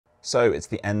So it's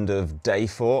the end of day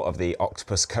 4 of the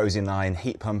Octopus Cosy 9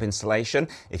 heat pump installation.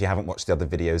 If you haven't watched the other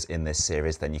videos in this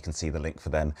series, then you can see the link for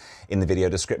them in the video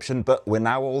description. But we're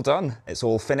now all done. It's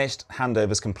all finished,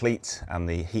 handover's complete, and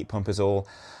the heat pump is all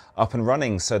up and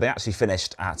running. So they actually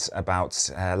finished at about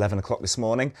 11 o'clock this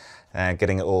morning,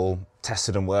 getting it all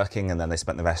tested and working, and then they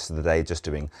spent the rest of the day just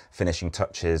doing finishing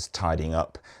touches, tidying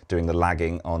up, doing the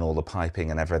lagging on all the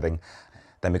piping and everything.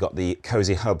 Then we got the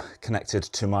Cosy hub connected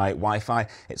to my Wi-Fi.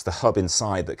 It's the hub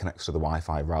inside that connects to the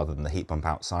Wi-Fi rather than the heat pump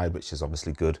outside, which is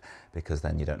obviously good because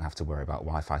then you don't have to worry about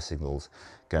Wi-Fi signals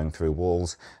going through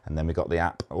walls. And then we got the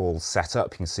app all set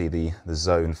up. You can see the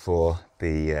zone for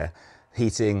the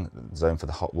heating, zone for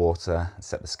the hot water,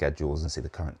 set the schedules and see the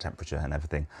current temperature and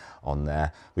everything on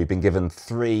there. We've been given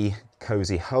 3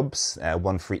 Cosy hubs,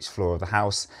 one for each floor of the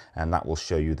house, and that will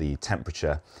show you the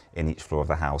temperature in each floor of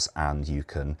the house, and you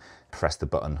can press the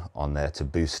button on there to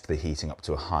boost the heating up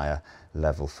to a higher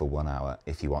level for 1 hour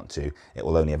if you want to. It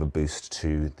will only ever boost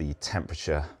to the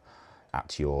temperature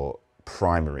at your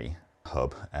primary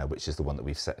hub, which is the one that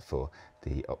we've set for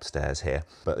the upstairs here.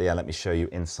 But yeah, let me show you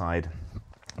inside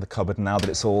the cupboard now that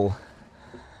it's all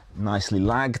nicely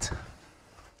lagged.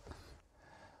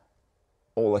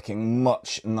 All looking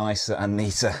much nicer and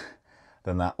neater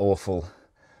than that awful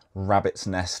rabbit's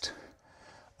nest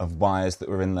of wires that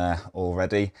were in there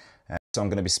already. So I'm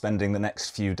going to be spending the next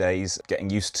few days getting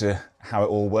used to how it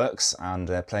all works and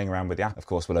playing around with the app. Of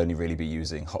course, we'll only really be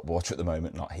using hot water at the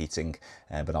moment, not heating,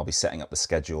 but I'll be setting up the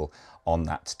schedule on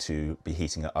that to be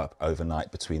heating it up overnight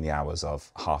between the hours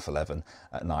of 11:30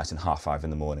 at night and 5:30 in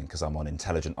the morning, because I'm on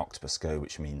Intelligent Octopus Go,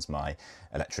 which means my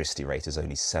electricity rate is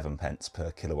only 7p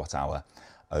per kilowatt hour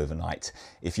overnight.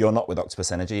 If you're not with Octopus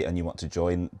Energy and you want to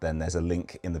join, then there's a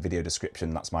link in the video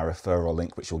description. That's my referral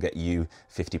link, which will get you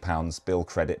 £50 bill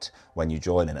credit when you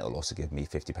join, and it'll also give me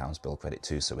 £50 bill credit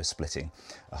too, so we're splitting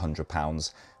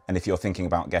 £100. And if you're thinking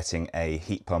about getting a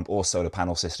heat pump or solar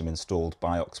panel system installed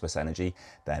by Octopus Energy,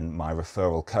 then my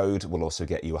referral code will also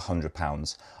get you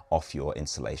 £100 off your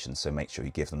installation, so make sure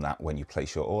you give them that when you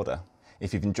place your order.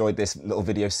 If you've enjoyed this little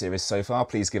video series so far,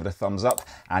 please give it a thumbs up.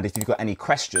 And if you've got any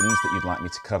questions that you'd like me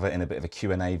to cover in a bit of a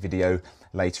Q&A video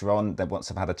later on, then once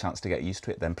I've had a chance to get used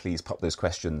to it, then please pop those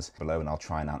questions below and I'll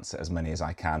try and answer as many as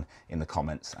I can in the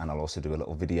comments, and I'll also do a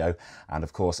little video. And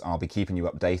of course, I'll be keeping you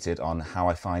updated on how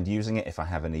I find using it, if I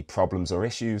have any problems or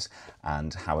issues,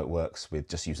 and how it works with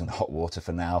just using the hot water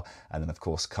for now. And then of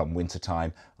course, come winter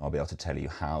time, I'll be able to tell you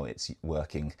how it's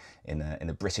working in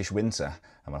a British winter.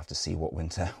 And we'll have to see what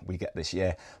winter we get this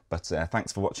year. But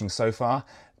thanks for watching so far.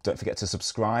 Don't forget to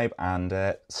subscribe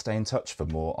and stay in touch for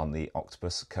more on the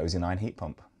Octopus Cosy 9 heat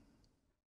pump.